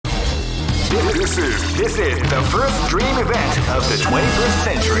This is the first dream event of the 21st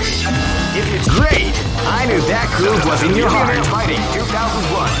century. If it's great, I knew that groove was in your heart. Fighting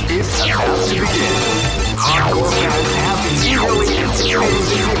 2001 is about to begin. Hardcore fans have been eagerly anticipating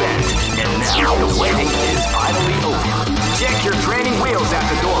this event, and now the waiting is finally over. Check your training wheels at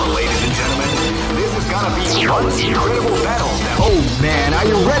the door, ladies and gentlemen. This is gonna be one incredible battle. Oh man, are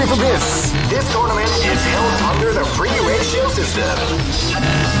you ready for this? This tournament is held under the free ratio system.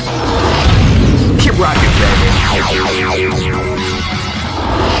 Keep rocking, baby.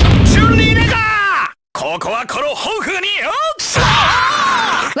 ここはこのホークによっしゃ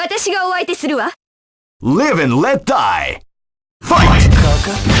私がお相手するわ。 Live and let die. Fight!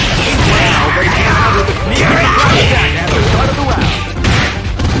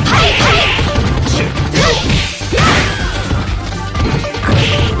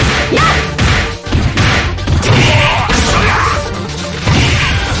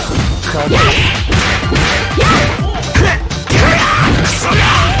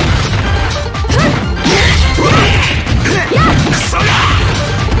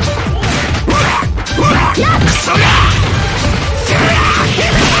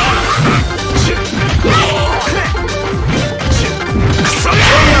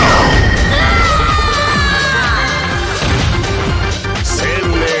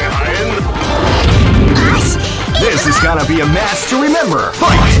 This is gonna be a match to remember.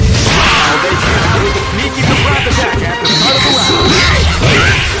 Fight! Wow, they can't believe the sneaky surprise attack at the start of the round.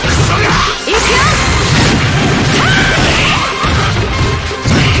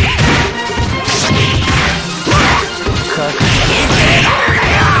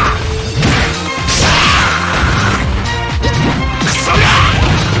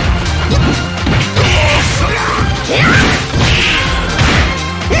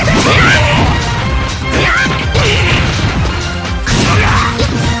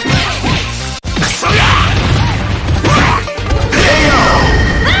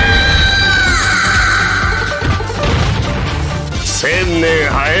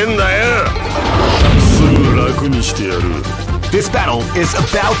 This battle is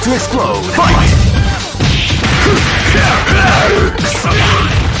about to explode. Fight!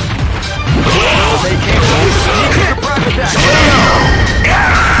 They can't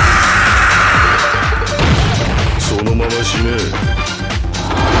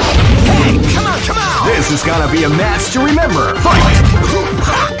Hey, come on, come on! This is gonna be a match to remember. Fight!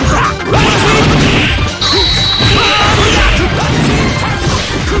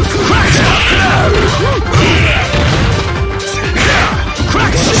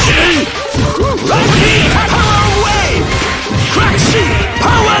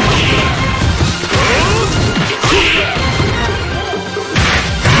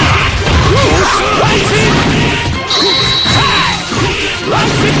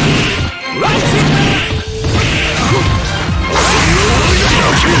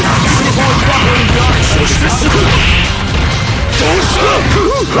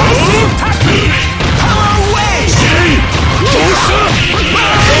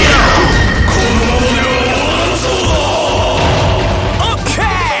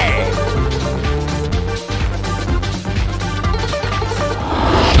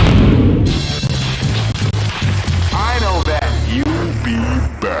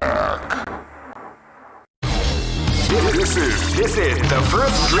 This is the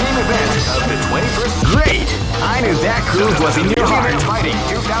first dream event of the 21st. Great! I knew that groove was in your heart. Fighting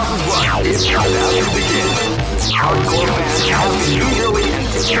 2001 is about to begin. Hardcore fans have been eagerly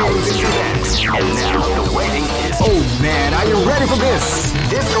anticipating this event, and now the waiting is. Oh man, are you ready for this?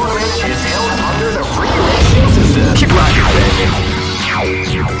 This tournament is held under the free ratio system. Keep rocking, baby.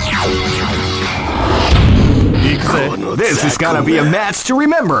 This is gonna be a match to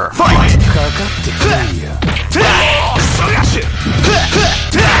remember. Fight!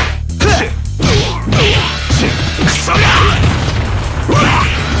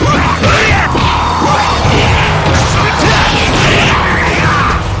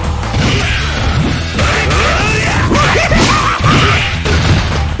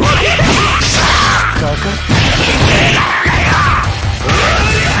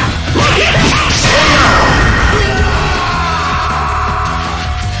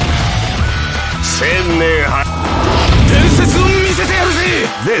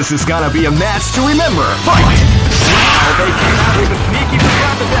 This is gonna be a match to remember. Fight! Wow, they came out with a sneaky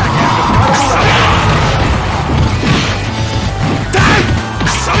surprise attack at the start of the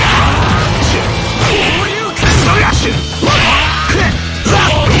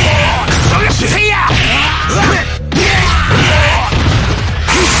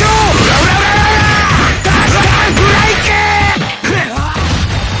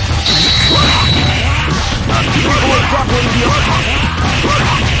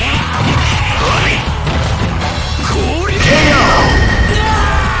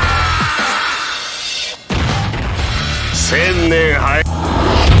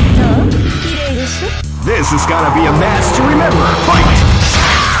This is gonna be a match to remember. Fight!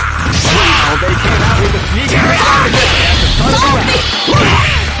 Wow, they came out with a sneaky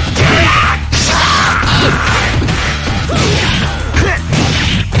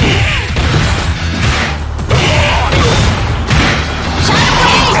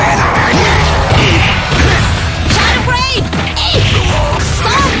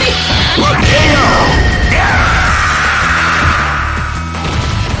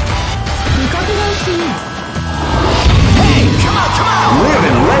Live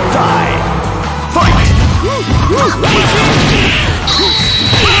and let die. Fight!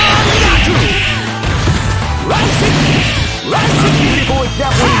 Beautiful is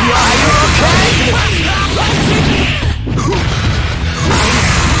definitely the eye.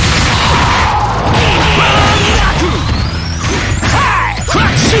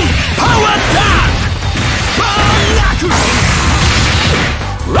 Power down!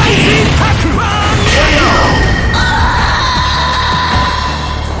 Rising tackle!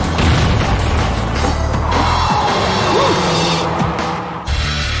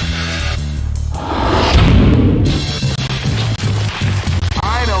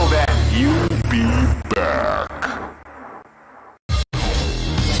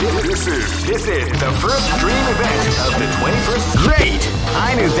 This is the first dream event of the 21st. Great!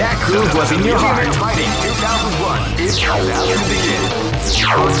 I knew that groove was in your heart. Fighting 2001 is about to begin.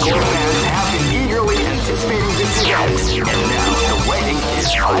 Hardcore fans have been eagerly anticipating this event, and now the waiting is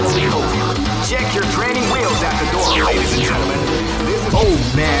finally over. Check your training wheels at the door, ladies and gentlemen. Oh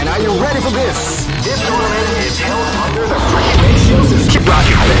man, are you ready for this? This tournament is held under the free ratio system. Keep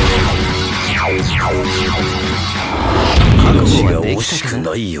rocking, baby.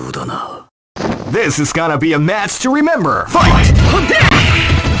 This is gonna be a match to remember. Fight!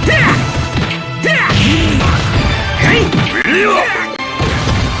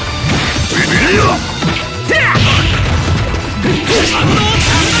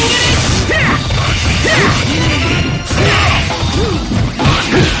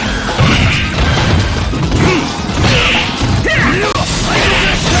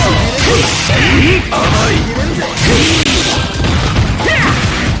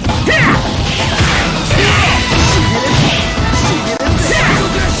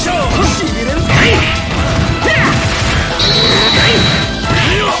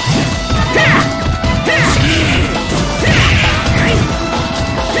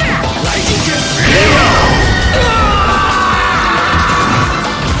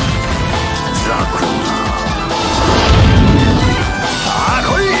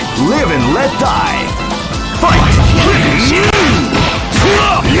 Live and let die. Fight!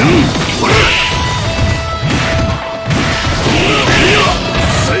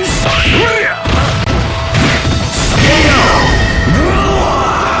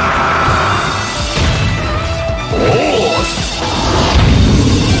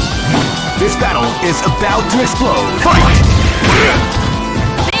 This battle is about to explode. Fight!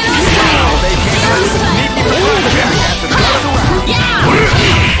 They came out with a sneaky attack at the start of the round.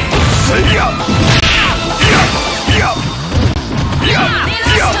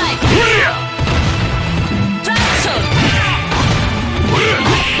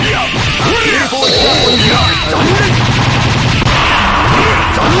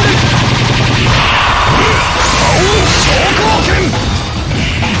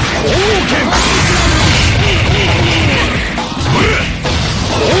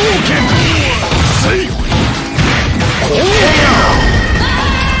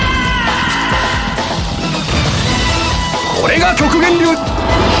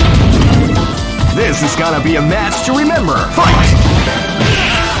 This is gonna be a match to remember. Fight!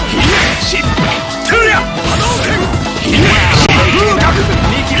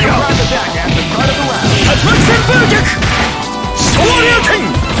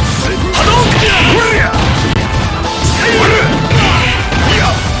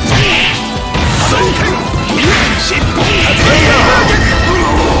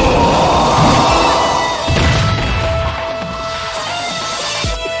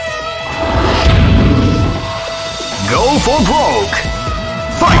 Go for broke.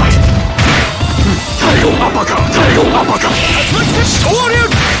 Fight! Tail uppercut! Tail uppercut!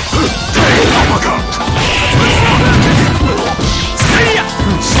 Shoryuken! Tail uppercut! Seiya!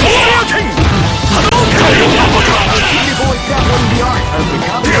 Shoryuken! Hadouken! Tail uppercut! Beauty boy battling the art of the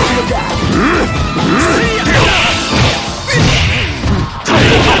combination attack. Seiya!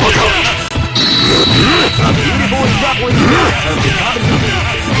 Tail uppercut! Beauty boy battling the art of the combination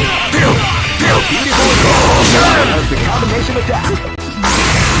attack. Beauty boy of the combination attack.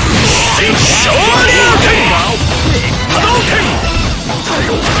 Shoryuken! Hadouken!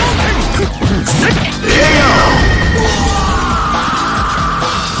 Tail!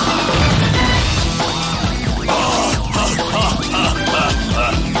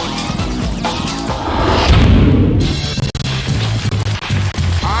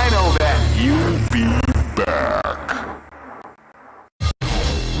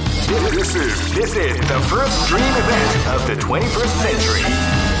 This is the first dream event of the 21st century.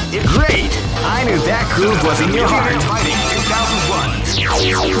 It's great! I knew that groove was in your heart. Fighting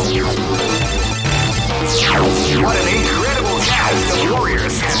 2001. What an incredible cast of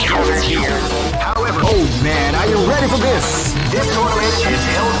warriors has gathered here. However, oh man, are you ready for this? This tournament is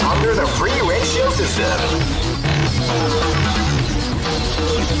held under the free ratio system.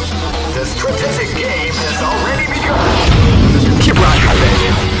 The strategic game has already begun. Keep rocking, baby.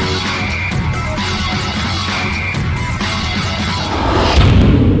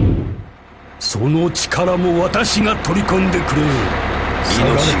 その力も私が取り込んでくれ。命が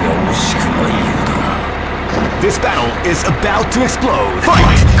惜しくないようだな。This battle is about to explode. Fight!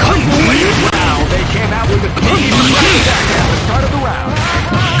 Wow, they came out with a clean attack at the start of the round.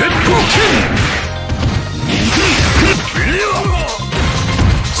 Get broken! Get broken!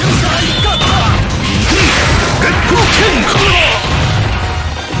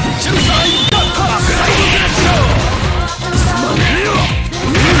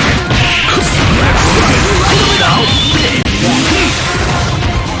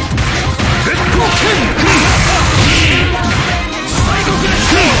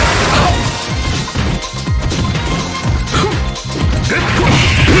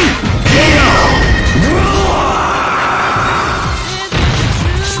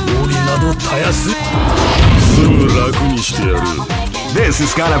 勝利などたやす。すぐ楽にしてやる。This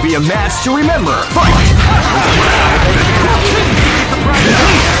is gonna be a match to remember. Fight!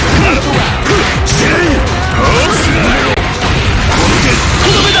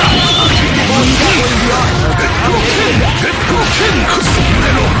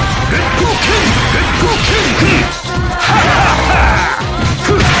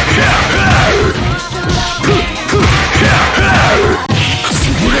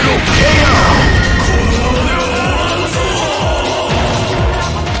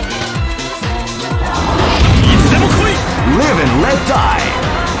 Live and let die.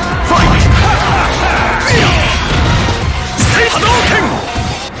 Fight! Hadouken!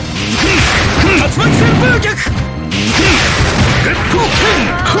 Tatsumaki Senbūgyaku! Get broken!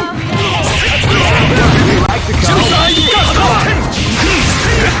 You like the Shusai Hadouken!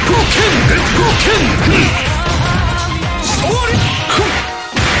 Get broken! Get broken! Shorin!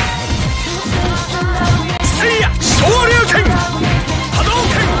 Seiya! Shoryuken!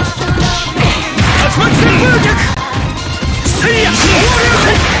 Hadouken! Tatsumaki Senbūgyaku! Seiya!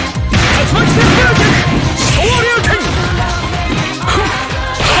 Shoryuken! Tatsumaki Senbūgyaku! Shoryuken!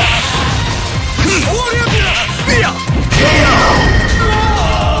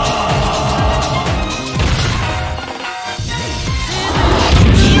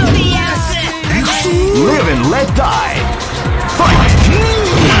 Live and let die. Fight!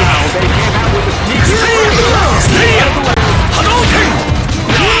 Wow, they came out with a sneak Hadouken!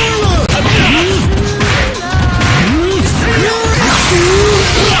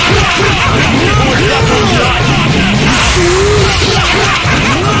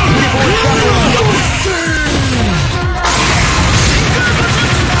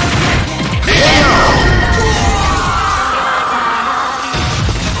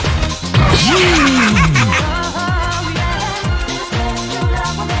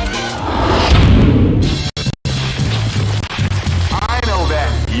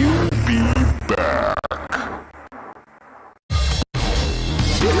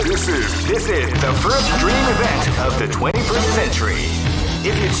 This is the first dream event of the 21st century.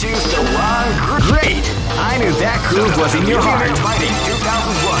 If you choose the wrong group, great! I knew that groove was in your heart. Fighting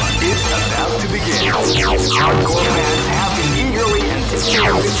 2001 is about to begin. Hardcore fans have been eagerly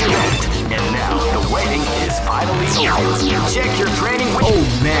anticipating this event, and now the waiting is finally over. Check your training. Oh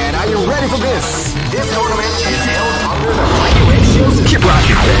man, are you ready for this? This tournament is held under the free ratios. Keep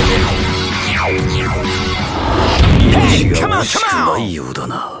rocking, baby. Hey, come on, come on!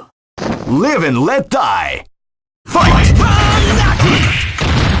 Live and let die! Fight!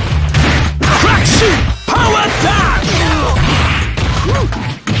 Crack shoot! Power dash!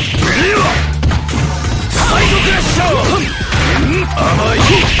 Side aggression!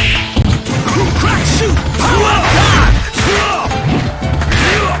 Crack shoot! Power dash!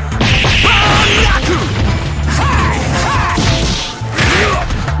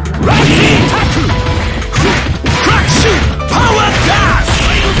 Rising taku! Crack shoot! Power dash!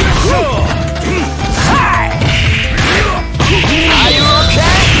 Are you okay?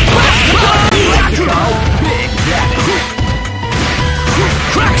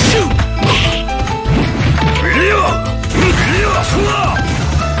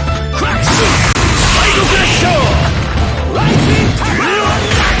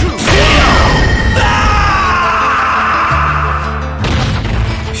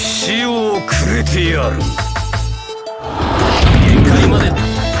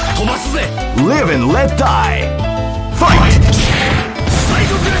 let die. Fight! サイ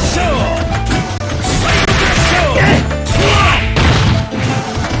ドクラッシャー。サイドクラッシャー。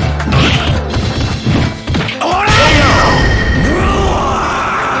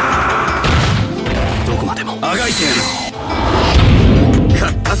どこまでもあがいてやる。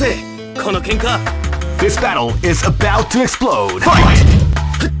勝ったぜこの喧嘩。 This battle is about to explode. Fight!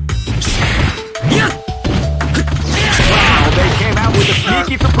 Wow, they came out with a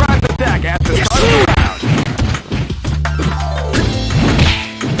sneaky surprise attack at the start of the round.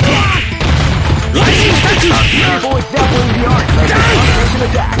 Beautiful example in the art of the combination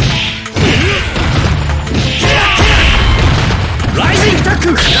attack. Rising attack!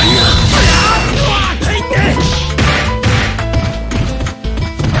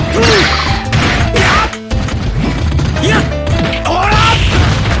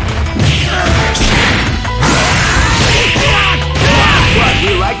 But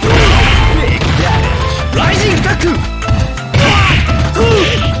we like to do big damage. Rising attack!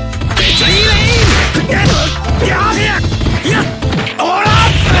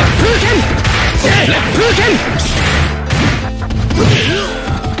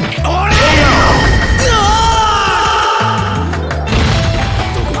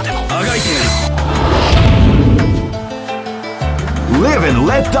 Live and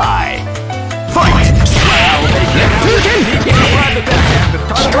let die. Fight! Wow, they came out with a sneaky surprise attack at the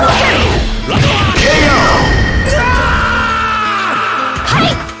start of the round. KO!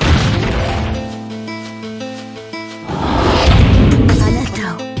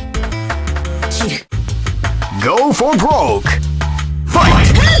 Go for broke! Fight!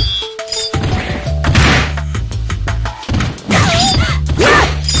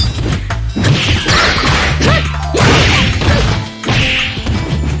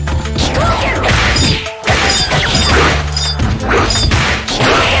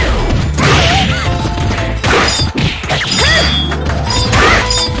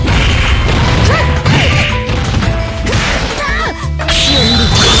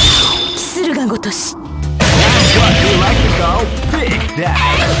 But we like to go big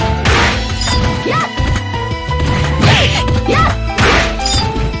damage.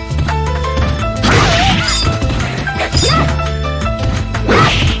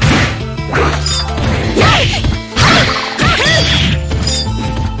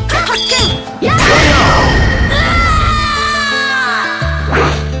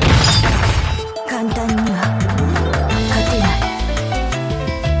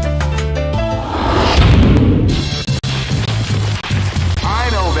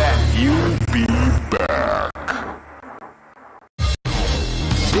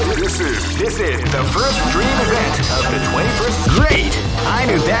 This is the first dream event of the 21st. Great! I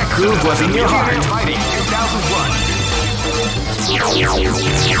knew that groove was in your heart. Fighting 2001.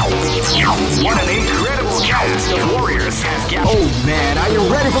 What an incredible cast of warriors has gathered. Oh man, are you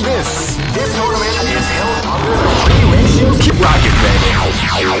ready for this? This tournament is held under the free ratios. Keep rocking, baby.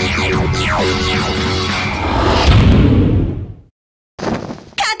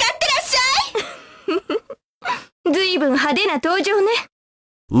 随分派手な登場ね。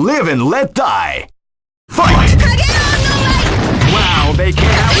 Live and let die. Fight! Wow, they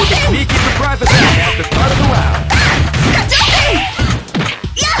came out with a sneaky surprise attack at the start of the round.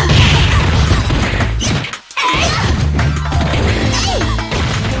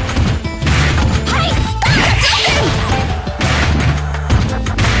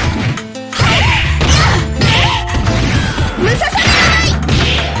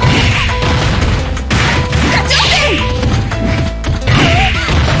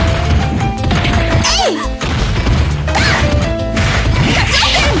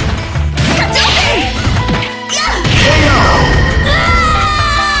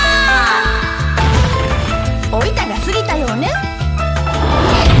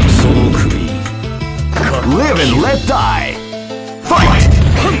 Live and let die. Fight! Wow,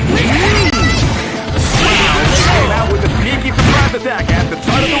 they came out with a sneaky surprise attack at the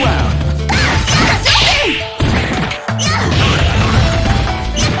start of the round.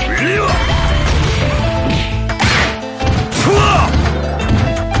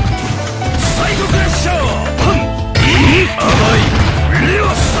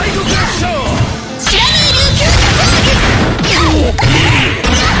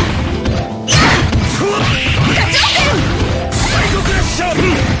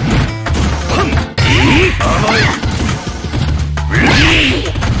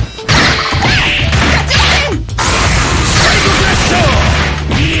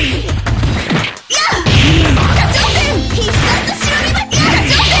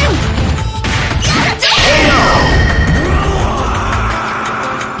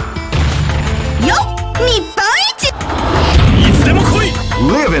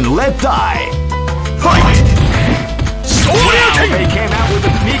 and let die. Fight! Wow, they came out with a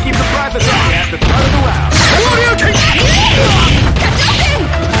sneaky surprise attack at the start of the round.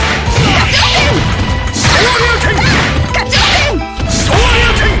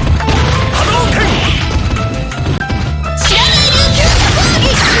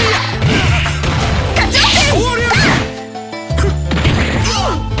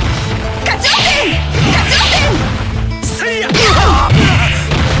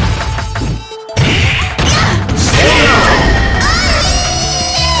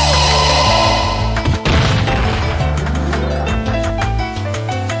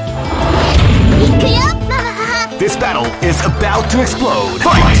 This battle is about to explode.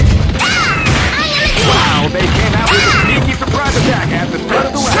 Fight! Wow, they came out with a sneaky surprise attack at the start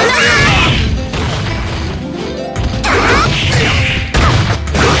of the round.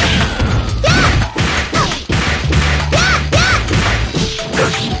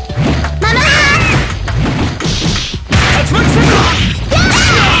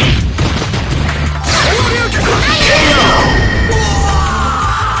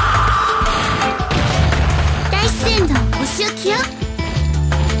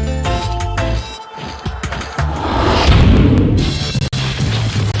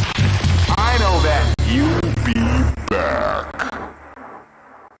 I know that you'll be back.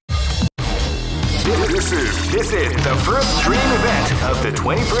 This is the first dream event of the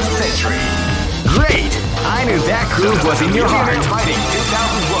 21st century. Great! I knew that groove was in your heart. Fighting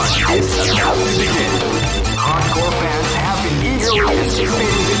 2001 is about to begin. Hardcore fans have been eagerly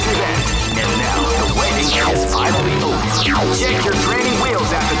anticipating this event, and now the waiting is finally over. Check your training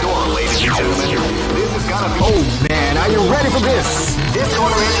wheels at the door, ladies and gentlemen. This is gonna be... Oh man, are you ready for this? This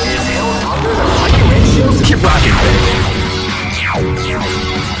tournament is held under the regulations. Keep rocking, baby.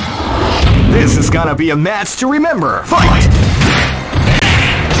 This is gonna be a match to remember. Fight!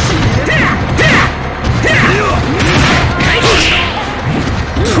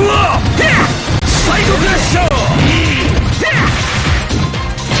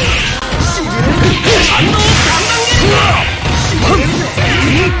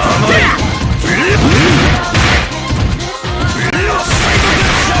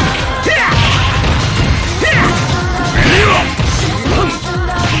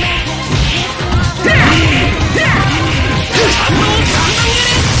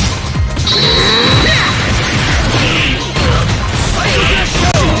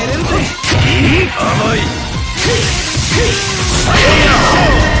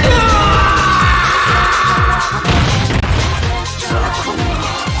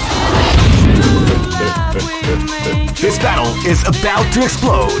 This battle is about to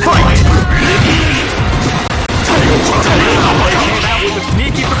explode. Fight! Came out with a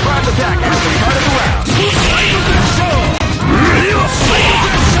sneaky surprise attack at the start of the round.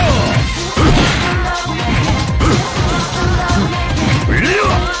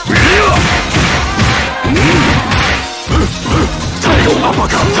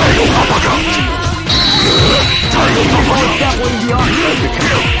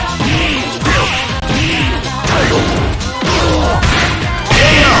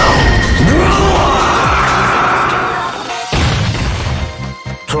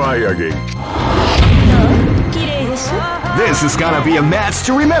 Try again. This is gonna be a match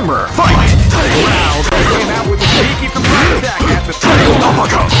to remember. Fight! Wow, they came out with a sneaky surprise attack at the start of the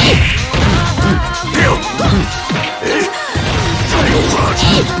round.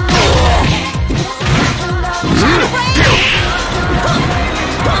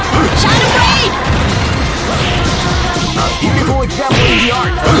 A beautiful example in the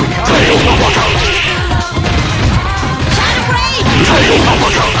art of the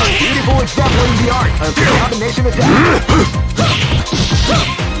beautiful example in the art of the combination attack.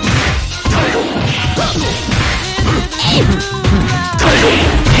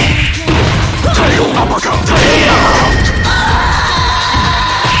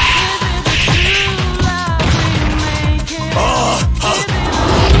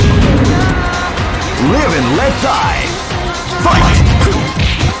 Live and let die. Fight!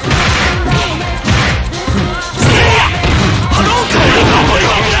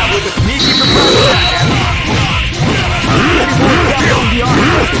 With a sneaky surprise attack.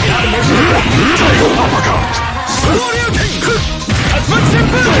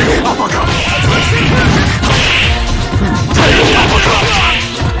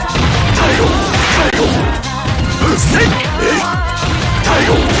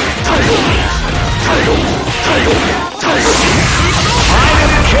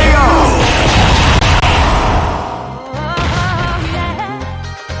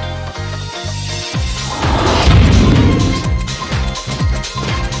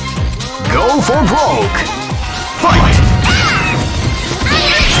 Go for broke. Fight!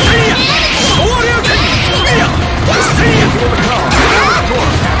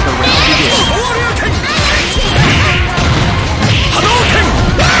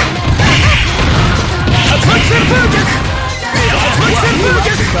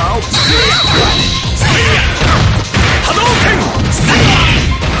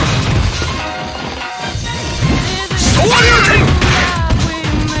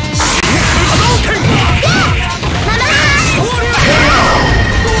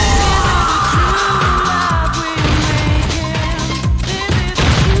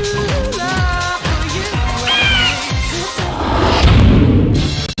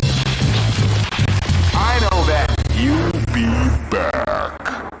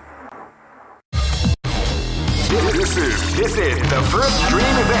 This is the first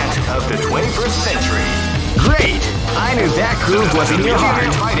dream event of the 21st century. Great! I knew that groove was in your heart.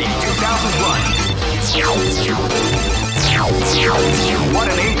 Fighting 2001. What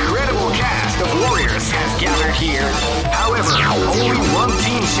an incredible cast of warriors has gathered here. However, only one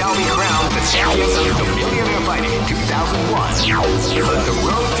team shall be crowned the champions of the Millionaire Fighting 2001. But the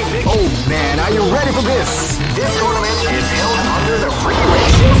road to victory... Oh man, are you ready for this? This tournament is held under the free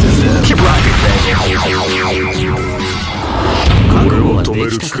ratio system. Keep rocking, baby.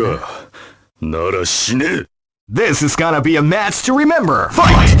 This is gonna be a match to remember.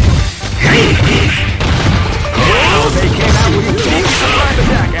 Fight! Oh, they came out with a deep surprise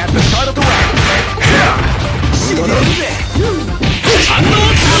attack at the start of the round.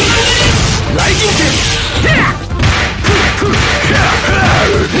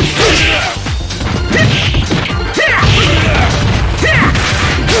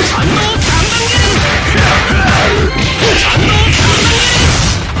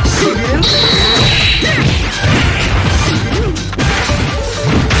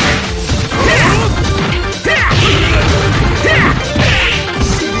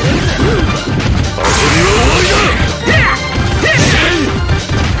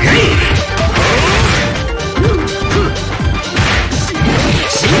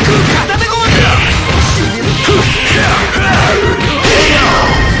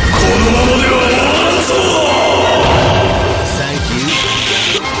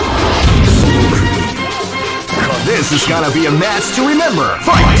 This is gonna be a match to remember.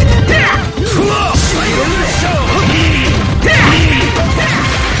 Fight!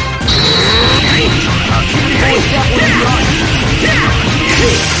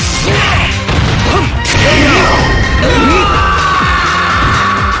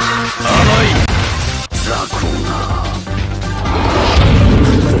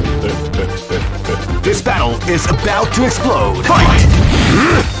 This battle is about to explode. Fight!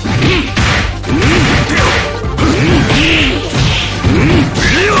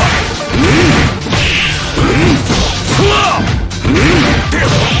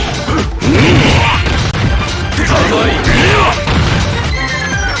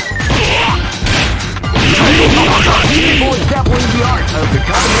 Dabbling the art of the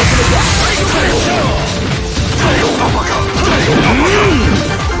combination attack.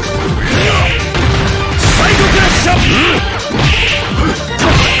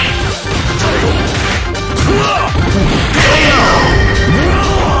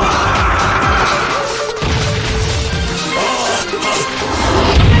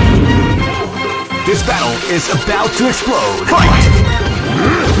 This battle is about to explode. Fight!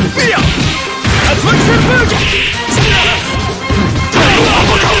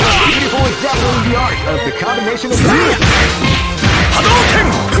 Beautiful example in the art of the combination attack.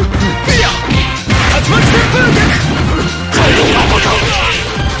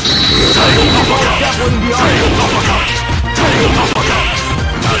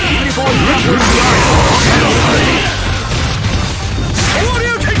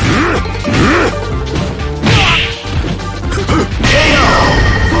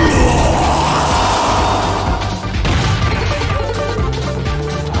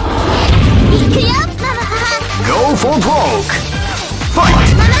 Go for broke.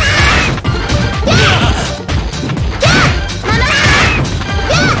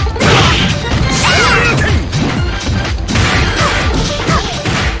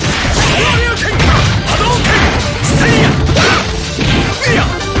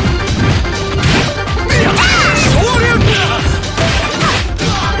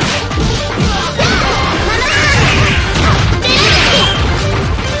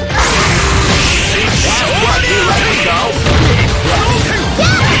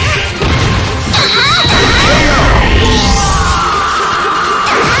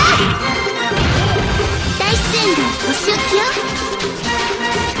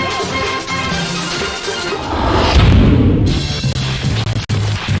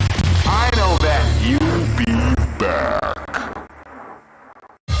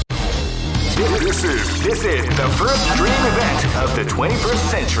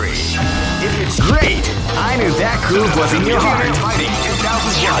 century. If it's great, I knew that groove was in your heart. Fighting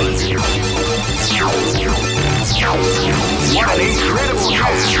 2001. What an incredible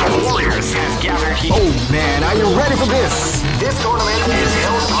cast of warriors has gathered here. Oh man, are you ready for this? This tournament is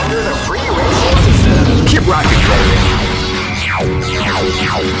held under the free ratio system. Keep rocking, baby.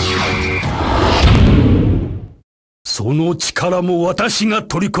 その力も私が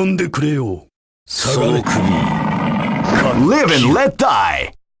取り込んでくれよ。その首。Live and let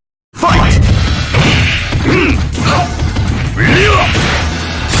die. Fight! サ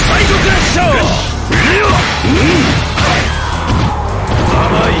イドクラッシャー。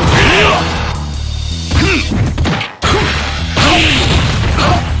甘い。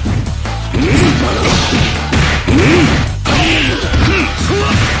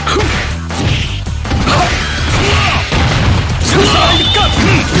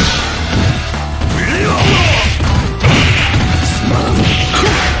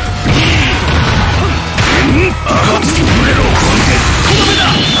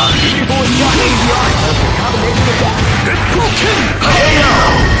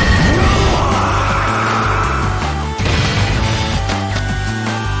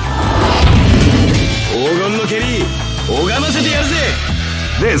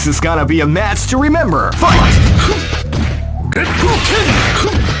This is gonna be a match to remember. Fight! Get broken!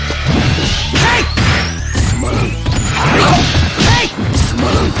 Hey! Hey!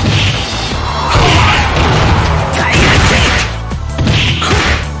 Tiger kick!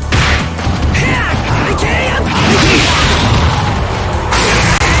 Hurricane!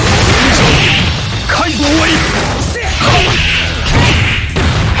 Kaibo wave!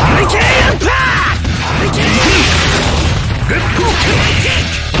 Hurricane! Get broken!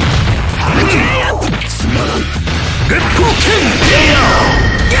 Get broken!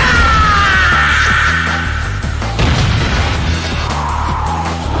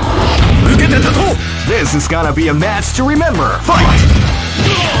 This is gonna be a match to remember. Fight!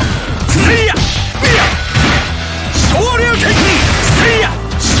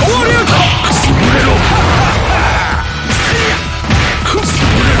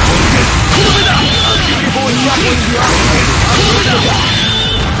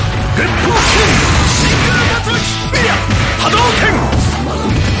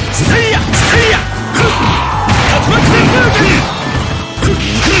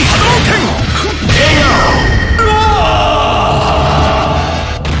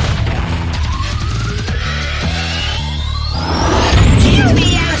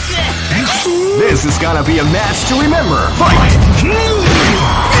 This is gonna be a match to remember. Fight!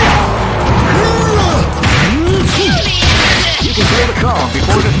 You can feel the calm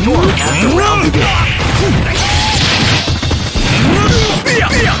before the storm as the round begins.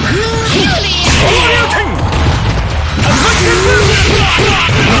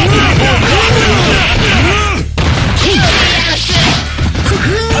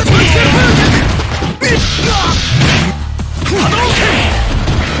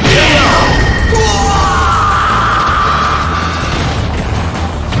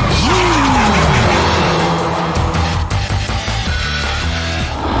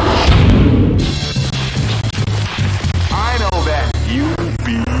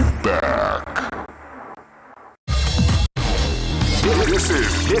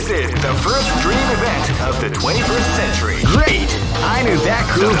 This is the first dream event of the 21st century. Great! I knew that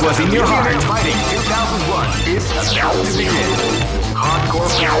groove was in your heart. Fighting 2001 is about to begin. Hardcore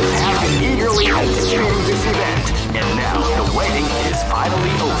fans have been eagerly anticipating this event, and now the waiting is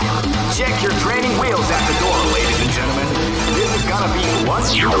finally over. Check your training wheels at the door, ladies and gentlemen. This is gonna be one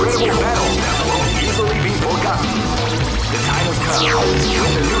incredible battle that won't easily be forgotten. The time has come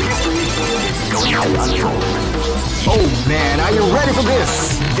when the new history is going to unfold. Oh man, are you ready for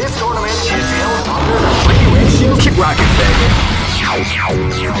this? This tournament is held under the free ratio. Keep rocking, baby.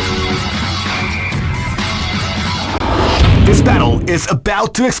 This battle is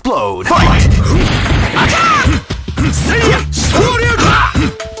about to explode. Fight!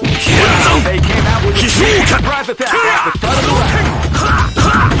 They came out with a surprise attack at the start of the round.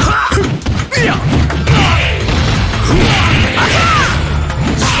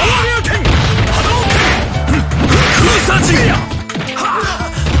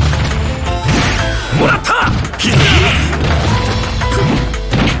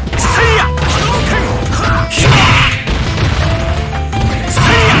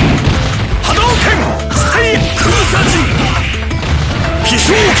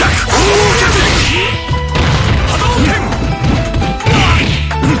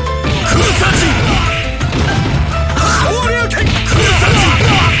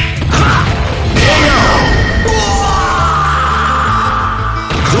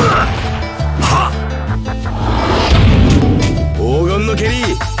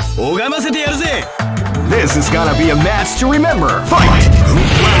 This is gonna be a match to remember. Fight!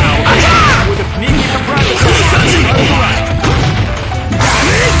 Wow! With a sneaky surprise.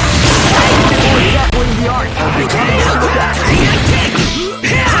 The art of becoming a back.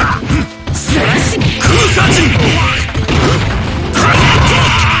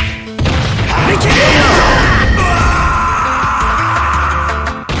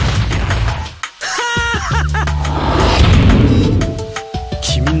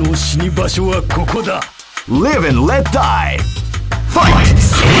 Live and let die. Fight!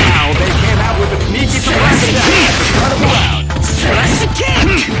 Wow, they came out with a sneaky surprise attack at the start of the round. Slash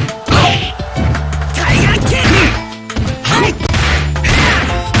kick! Tiger kick!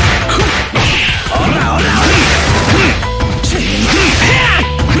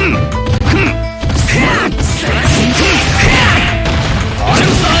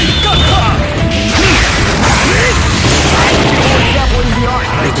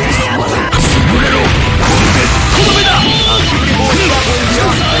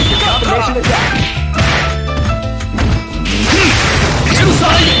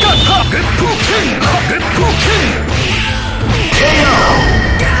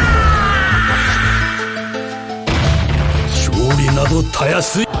たや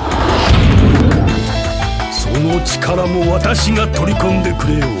すい。その力も私が取り込んでく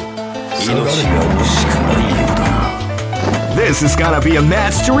れよ。命が惜しくないようだな。 This is gonna be a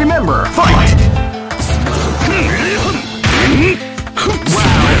match to remember. Fight!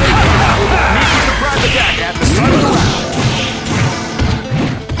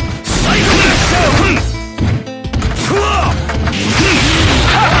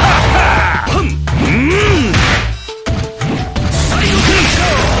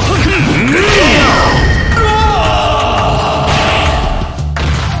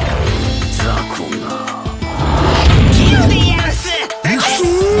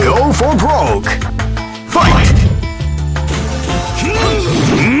 Go for broke. Fight!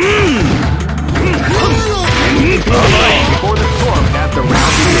 Before the storm at the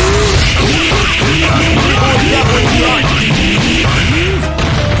round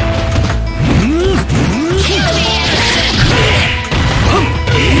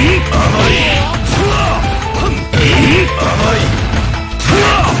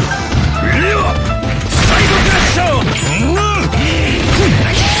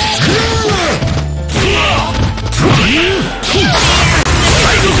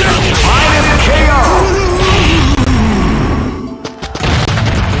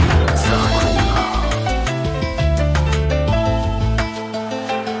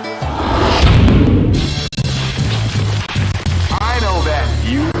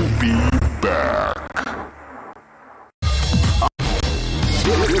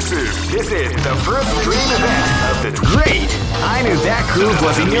This is the first dream event of the great. I knew that groove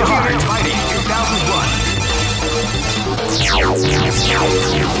was in your heart. Fighting 2001.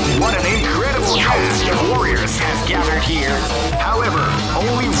 What an incredible cast of warriors has gathered here. However,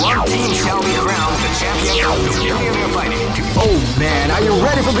 only one team shall be crowned the champion of the Millionaire Fighting. Oh man, are you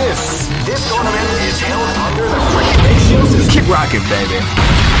ready for this? This tournament is held under the free ratio system. Keep rocking, baby.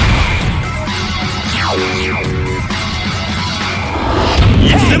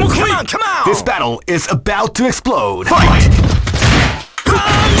 Come on, come on! This battle is about to explode. Fight! Surprise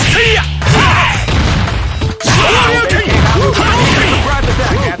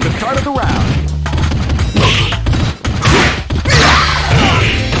attack at the start of the round.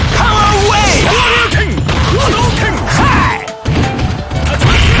 Power away!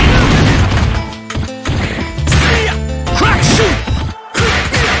 Crack shoot!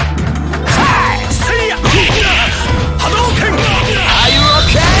 Are you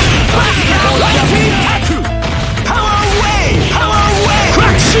okay? Power away! Power away!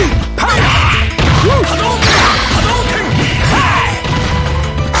 Crack shoot!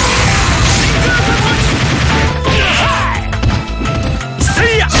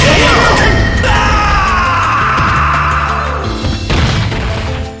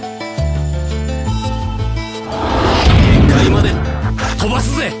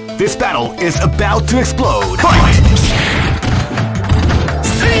 This battle is about to explode. Fight!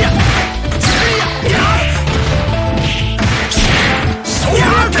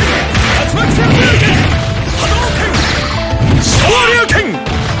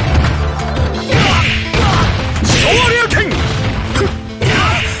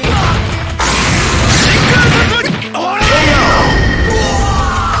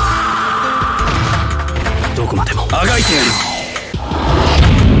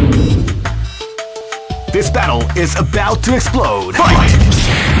 This battle is about to explode. Fight!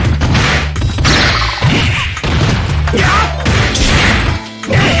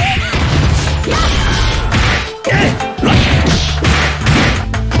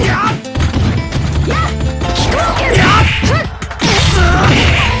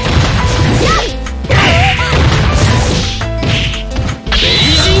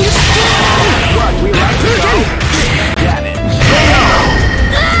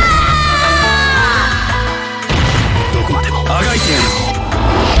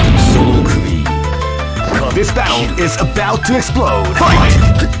 This battle is about to explode. Fight!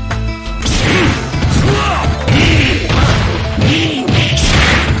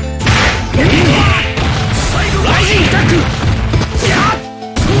 Rising attack!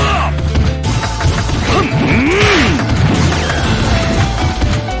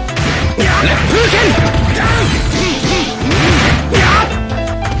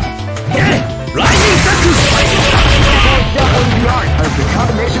 Rising attack! The art of the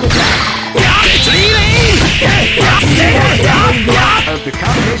combination attack. Of the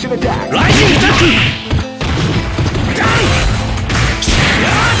combination attack. Rising attack!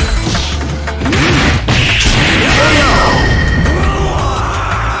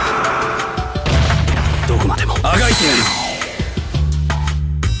どこまでもあがいてやる。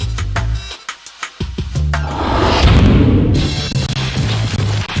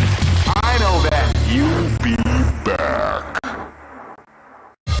I know that you'll be back.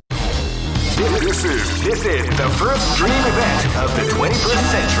 This is the first dream event of the 21st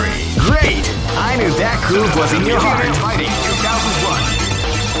century. Great! I knew that groove was in your heart. Fighting 2001.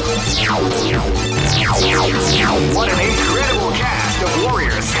 What an incredible cast of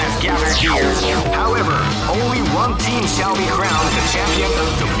warriors has gathered here. However, only one team shall be crowned the champion of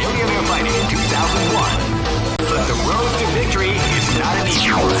the Millionaire Fighting 2001. But the road to victory is not an easy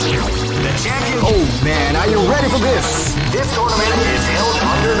one. The champion... Oh man, are you ready for this? This tournament is held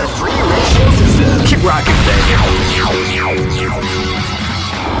under the free ratio system. Keep rocking, baby.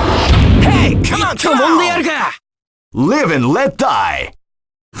 Hey, come on, come on! Live and let die.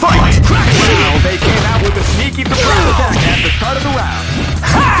 Fight! Wow, they came out with a sneaky surprise attack at the start of the round.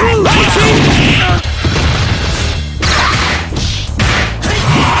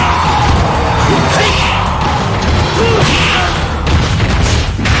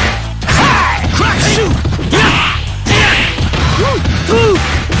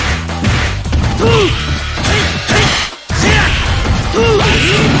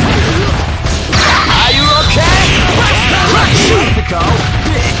 Are you okay?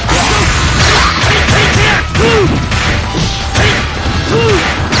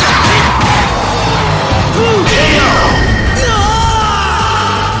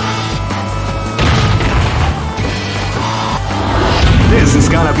 This is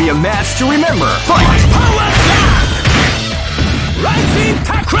gonna be a match to remember. Fight! Rising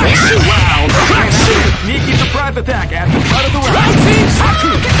attack! Wow! Sneaky surprise attack at the start of the round. Rising attack!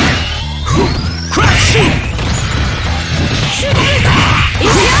 Crash!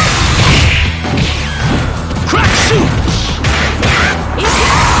 Crash!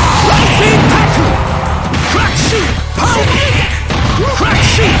 Rising attack! Crash! Power!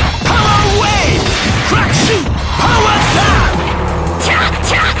 Crash! Power wave! Crash! Power down!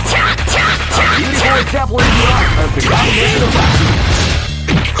 Beautiful example in the art of the combination attack.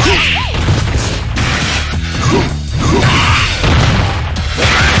 Crash!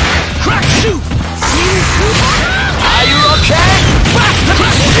 Are you okay?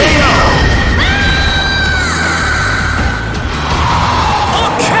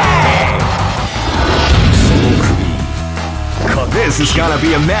 Okay! This is gonna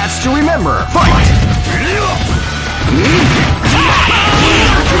be a match to remember. Fight!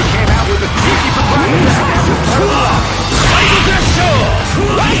 Came out with a sneaky surprise attack.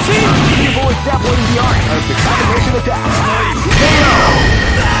 Beautiful example in the art of the combination attack.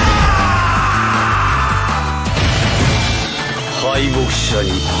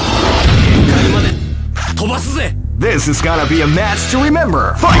 This is gonna be a match to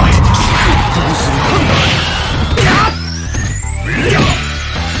remember. Fight!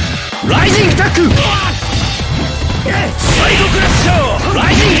 Rising attack! Side crash!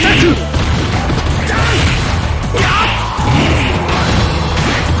 Rising attack!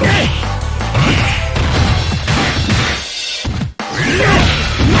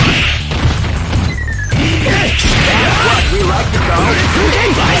 What we like to go.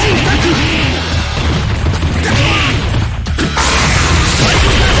 Rising attack!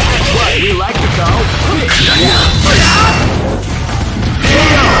 What we like to go.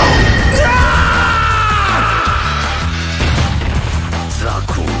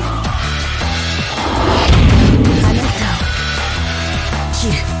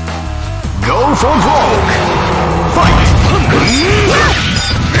 Go for broke! Fight!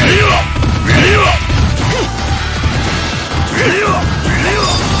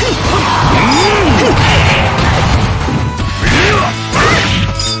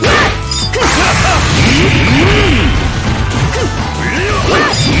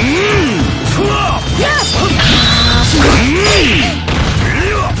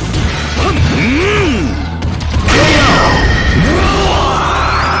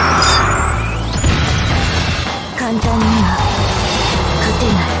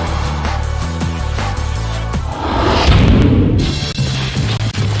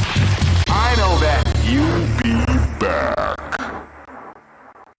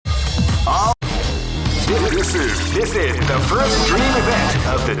 This is the first dream event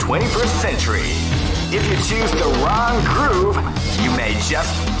of the 21st century. If you choose the wrong groove, you may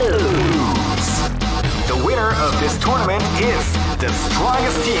just lose. The winner of this tournament is the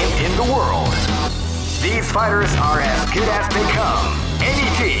strongest team in the world. These fighters are as good as they come. Any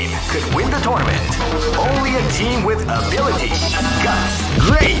team could win the tournament. Only a team with ability, guts.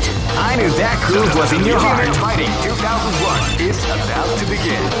 Great! I knew that groove was in your heart. Fighting 2001 is about to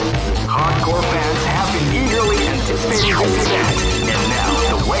begin. Hardcore fans have been eagerly anticipating this event, and now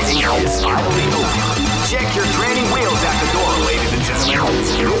the waiting is finally over. Check your training wheels at the door, ladies and gentlemen.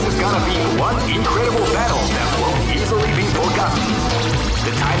 This is gonna be one incredible battle that won't easily be forgotten.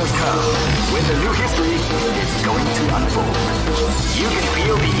 The time has come when the new history is going to unfold. You can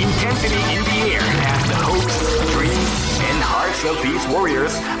feel the intensity in the air as the hopes, dreams, and hearts of these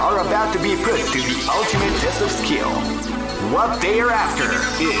warriors are about to be put to the ultimate test of skill. What they are after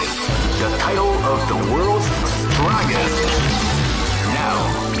is the title of the world's strongest. Now,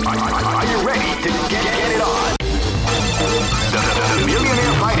 are you ready to get it on? The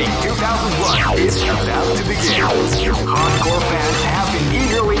Millionaire Fighting 2001 is about to begin. Hardcore fans have been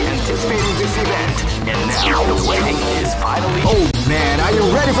eagerly anticipating this event, and now the waiting is finally. Oh man, are you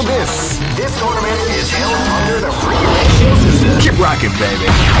ready for this? This tournament is held under the free ratio system. Keep rocking, baby.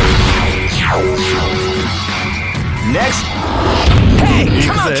 Next. Hey,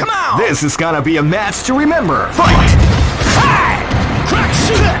 come on! This is gonna be a match to remember. Fight! Hey! Crack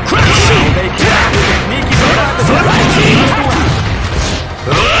shoot! Crack shoot! They can't sneaky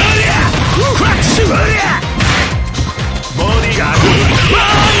crack shoot! Body got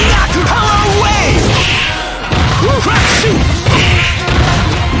power wave! Crack shoot!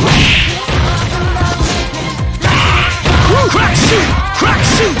 Crack shoot! Crack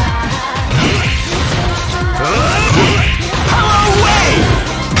shoot! Power wave!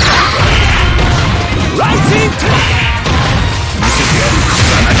 Rising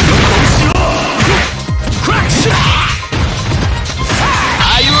crack shot!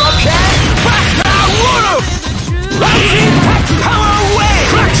 Are you okay? Blaster Wolf! Rising power wave!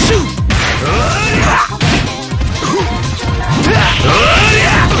 Crack shoot!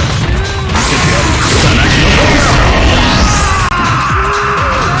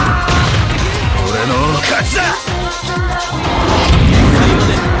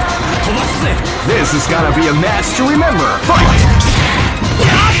 This is gonna be a match to remember. Fight!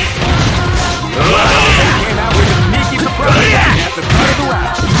 They came out with a sneaky surprise at the start of the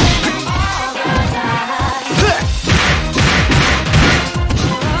round.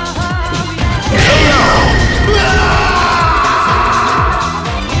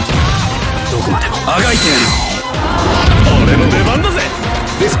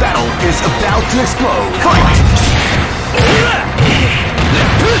 This battle is about to explode. Fight!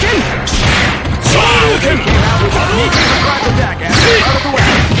 Came out with a sneaky surprise attack at the start of the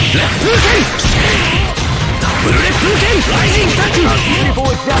round. Rising tackle! A beautiful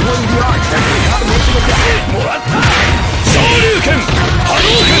example in the art that the combination attack. Shoryuken!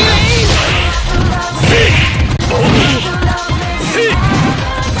 Hadouken! Shoryuken!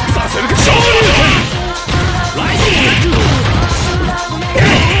 Rising tackle!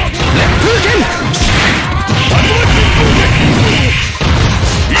 Left hook!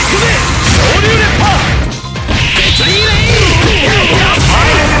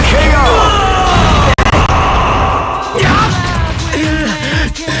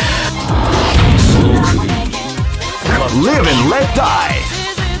 Live and let die.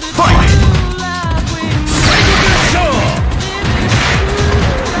 Fight!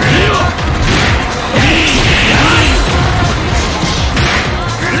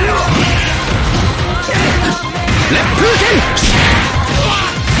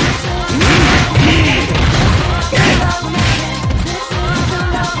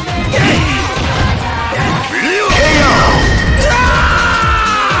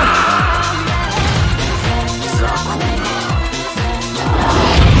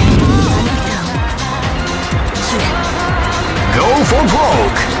 Go for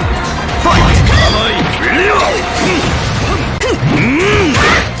broke. Fight!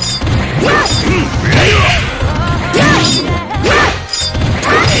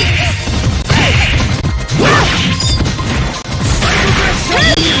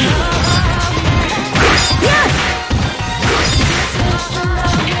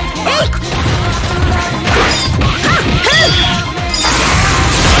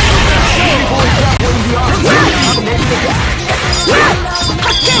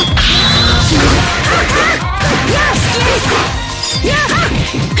 Yes!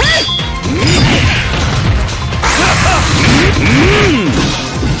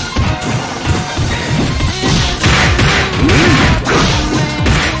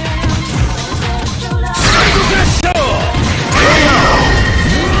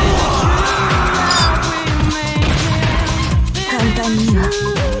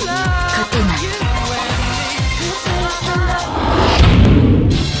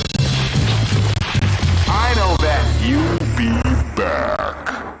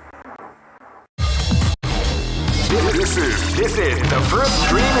 the first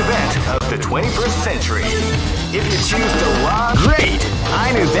dream event of the 21st century. If you choose the wrong... Great!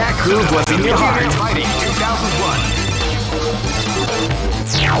 I knew that groove was in your heart. Fighting 2001.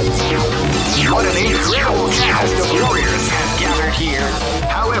 What an incredible cast of warriors has gathered here.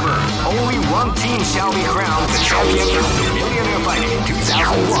 However, only one team shall be crowned the champion of the Millionaire Fighting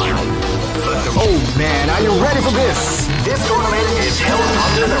 2001. But oh man, are you ready for this? This tournament is held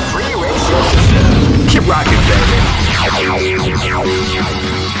under the free ratio system. Keep rocking, baby. か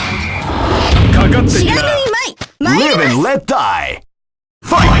かってきな。 Live and let die.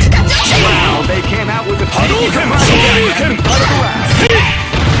 Fight! Wow, they came out with the Hadouken! Shoryuken!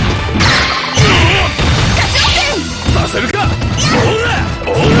 させるか。ほら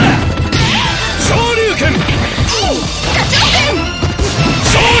ほら。昇竜拳。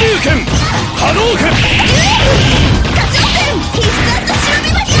昇竜拳。波動拳。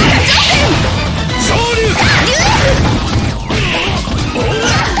昇竜拳。ほら。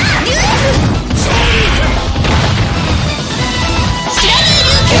昇竜拳。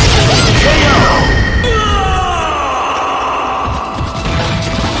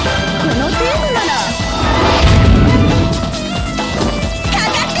この程度ならかか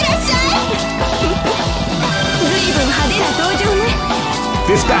ってらっしゃい。随分派手な登場ね。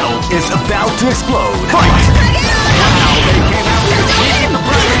 This battle is about to explode. Fight! Wow, they came out with a kick in the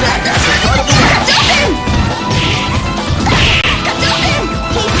front back at the start of the match.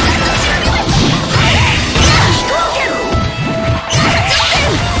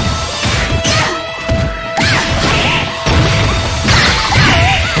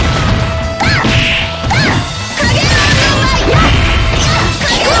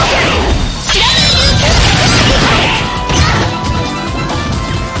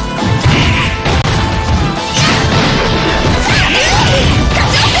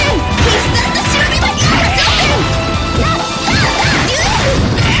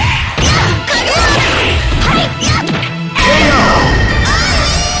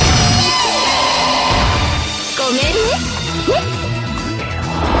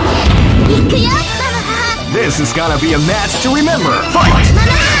 This is gonna be a match to remember. Fight!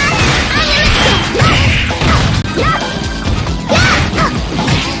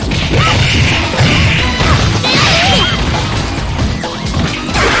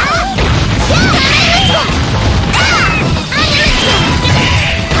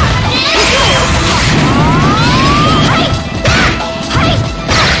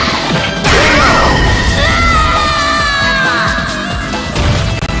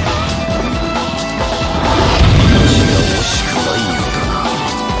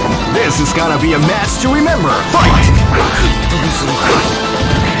 This is gonna be a match to remember. Fight!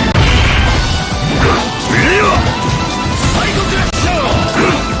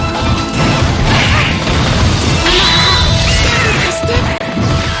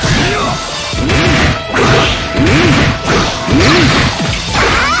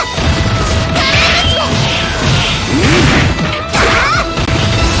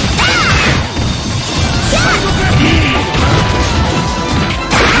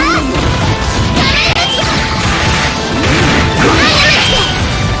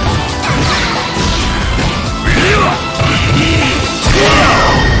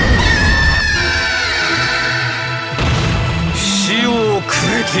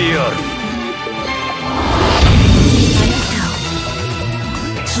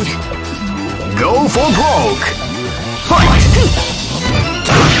 Go for broke! Fight!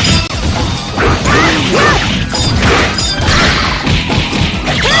 A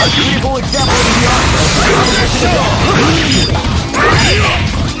beautiful example of the art of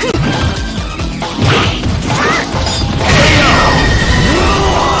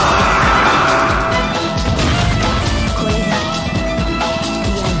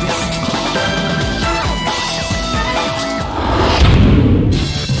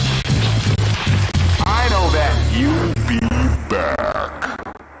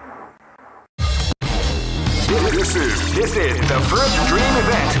This is the first dream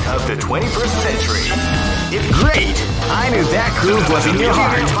event of the 21st century. If great, I knew that groove was in your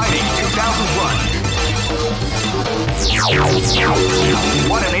heart. Fighting 2001.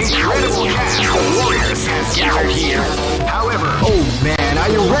 What an incredible cast of warriors has gathered here. However, oh man, are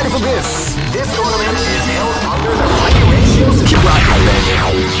you ready for this? This tournament is held under the free ratio system. Keep rocking, baby.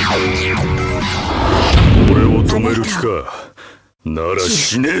 俺を止める気か。なら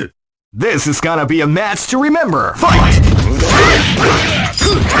死ね。 This is gonna be a match to remember. Fight!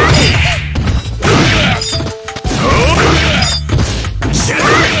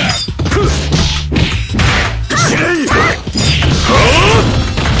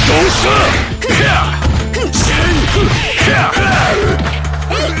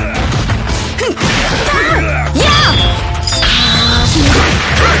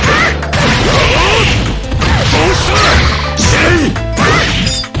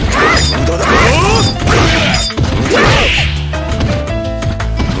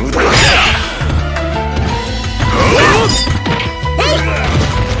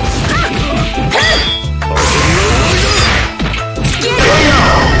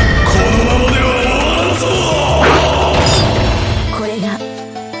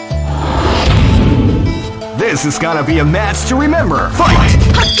 This is gonna be a match to remember. Fight!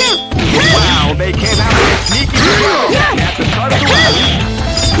 Wow, they came out with a sneaky throw at the start of the round.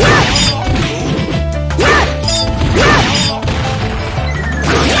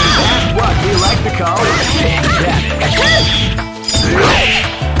 That's what we like to call big damage.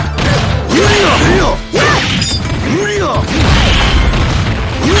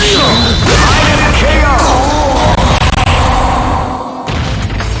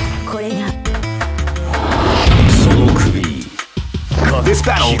 This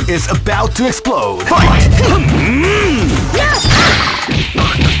battle is about to explode. Fight!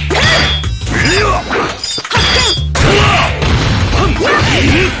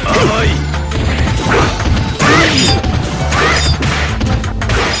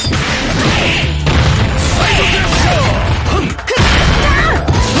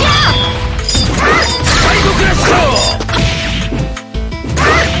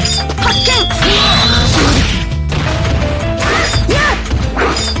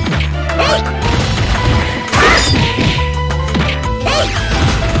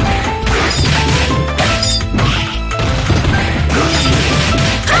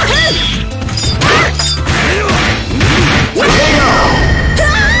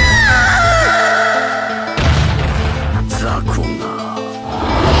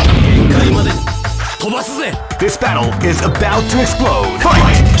 This battle is about to explode.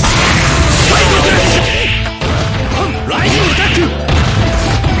 Fight!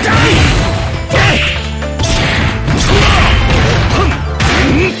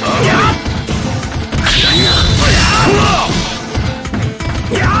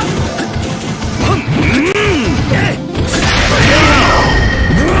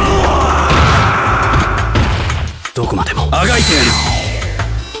どこまでもあがいてやる。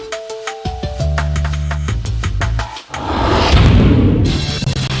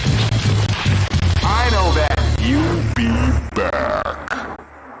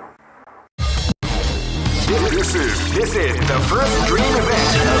This is the first dream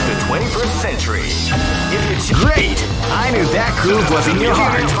event of the 21st century. If it's great, I knew that groove was in your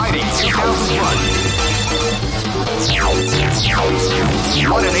heart. Fighting 2001.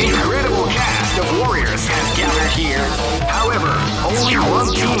 What an incredible cast of warriors has gathered here. However, only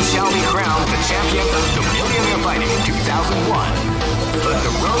one team shall be crowned the champion of the Millionaire Fighting 2001. But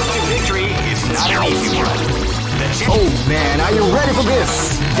the road to victory is not an easy one. Oh man, are you ready for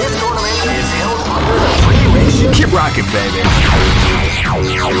this? This tournament is held under the free ratio. Keep rocking, baby.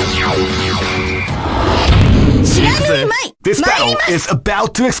 This battle is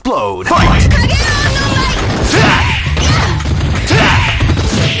about to explode. Fight!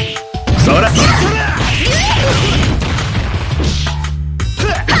 Sora, Sora, Sora!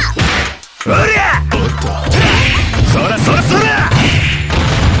 Sora, Sora, Sora!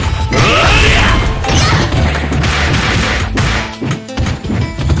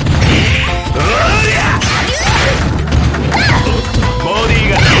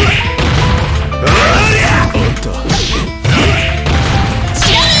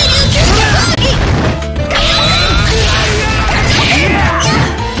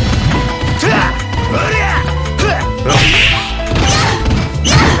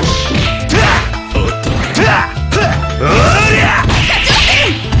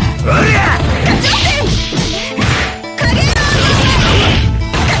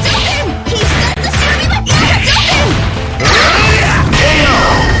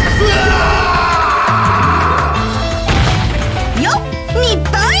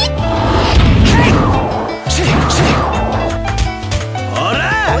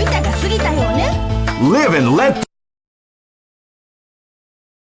 Live and let